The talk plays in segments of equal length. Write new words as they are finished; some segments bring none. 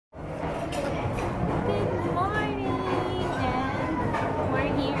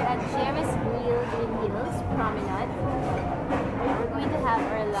at Jerry's Grill in Hills Promenade. We're going to have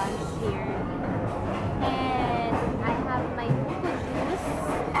our lunch here. And I have my buko juice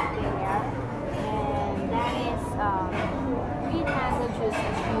there. And that is green mango juice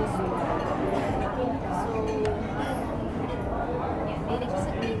as usual. So, yeah, maybe just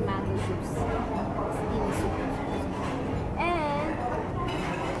a green mango juice. Steamy soup. And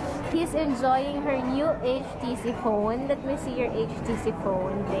he's enjoying her new HTC phone. Let me see your HTC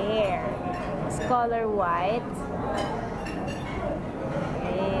phone there. It's color white.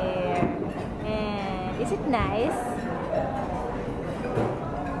 There. And is it nice?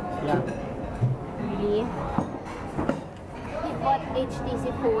 Yeah. Really? He bought HTC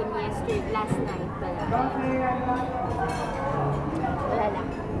phone last night pala. Wala lang.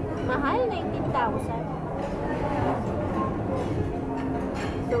 Mahal, 19,000.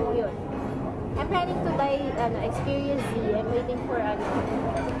 So, yun. I'm planning to buy Xperia Z. I'm waiting for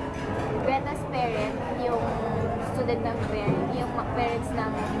Greta's parent, yung student ng yung parents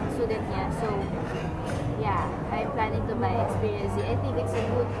ng student niya. So, yeah, I'm planning to buy Xperia Z. I think it's a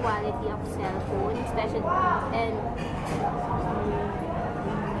good quality of cell phone, especially, and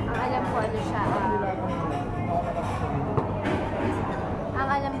ang alam ko ano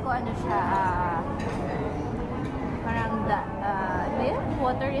siya, parang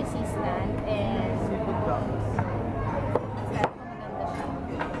water resistant and maganda siya.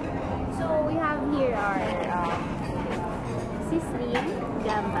 So we have here our sizzling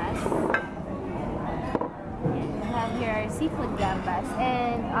gambas. And we have here our seafood gambas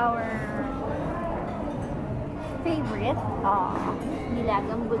and our favorite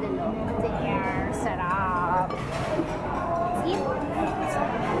nilagang bulalo. There, sarap.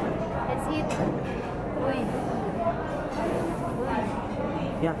 Let's eat. Uy.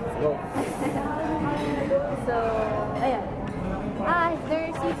 Yeah, go. So, ayan. Their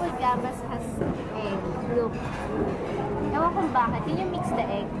seafood gambas has egg. Look. Ewan kung bakit. Can you mix the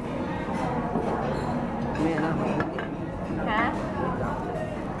egg? Ha?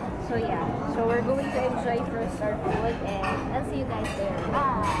 So, yeah. So, we're going to enjoy first our food and I'll see you guys there.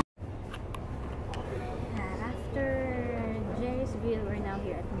 After Jerry's Grill, we're now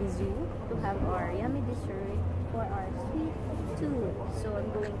here at the zoo to have our yummy dessert for our sweet tooth. So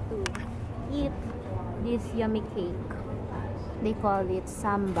I'm going to eat this yummy cake. They call it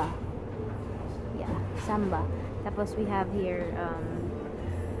samba. Yeah, samba. Tapos we have here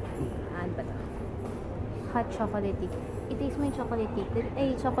ano ba to? Hot chocolate cake. It-taste mo yung chocolate cake.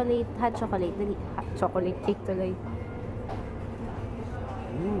 Hot chocolate. Hot chocolate cake tuloy.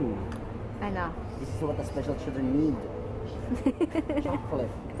 Ano? This is what the special children need. Chocolate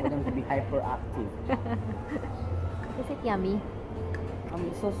for them to be hyperactive. Is it yummy?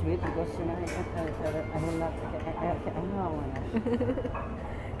 It's so sweet because I will not. I know.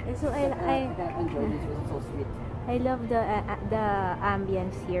 So I enjoy this. It's so sweet. I love the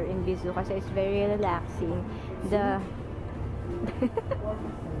ambience here in Bizu kasi it's very relaxing. The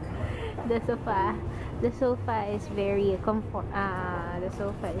sofa is very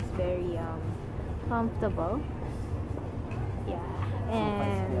comfortable. Yeah,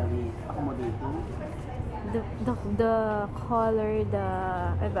 and very accommodating. The color,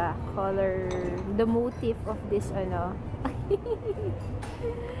 the motif of this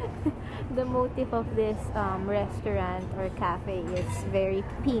the motif of this restaurant or cafe is very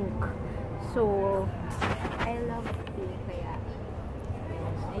pink. So I love pink.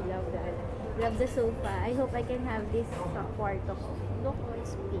 I love the sofa. I hope I can have this sa kwarto ko. Look,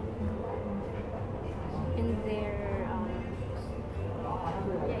 it's pink. And there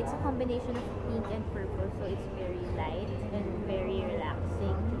yeah, it's a combination of pink and purple, so it's very light and very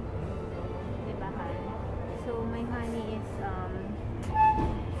relaxing. Diba, Han? So my honey is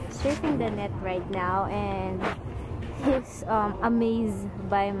surfing the net right now, and he's amazed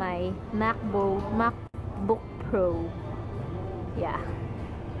by my MacBook Pro. Yeah.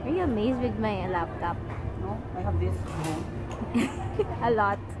 Are you amazed with my laptop? No, I have this. A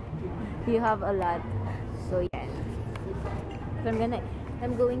lot. You have a lot. So yeah. So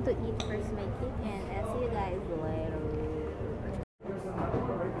I'm going to eat first my cake and I'll see you guys later.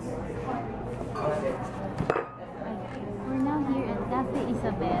 We're now here at Cafe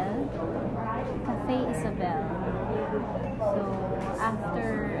Isabel. So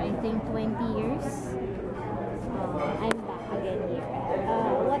after I think 20 years, I'm back again here.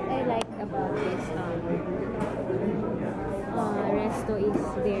 What I like about this resto is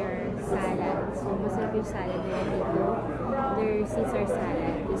their salad. So masarap yung salad nila dito. Their Caesar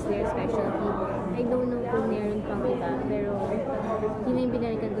salad is their specialty. I don't know kung meron pang iba, pero yun yung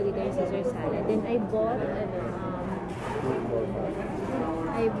binalikan ko dito yung Caesar salad. Then I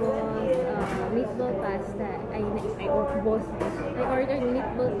I bought meatball pasta. I ordered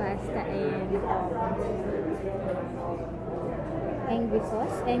meatball pasta and angry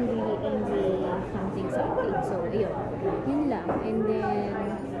sauce, angry something. So yun lang. And then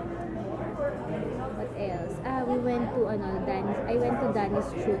what else? We went to I went to Danny's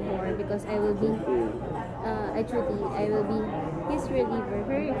tutor because I will be his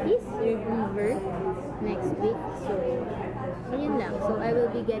reliever next week. So yun lang. So I will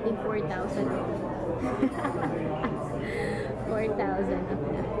be getting 4,000 4,000 of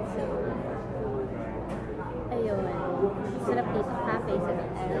that. So ayun. Sarap dito. Cafe sa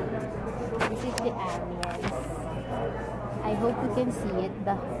loob. This is the ambience. I hope you can see it,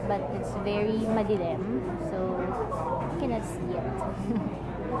 but it's very madilim, so you cannot see it.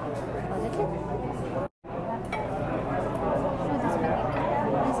 So that's it. So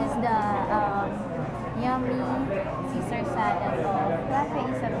this is the yummy Caesar salad of Cafe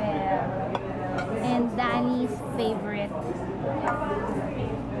Isabel and Danny's favorite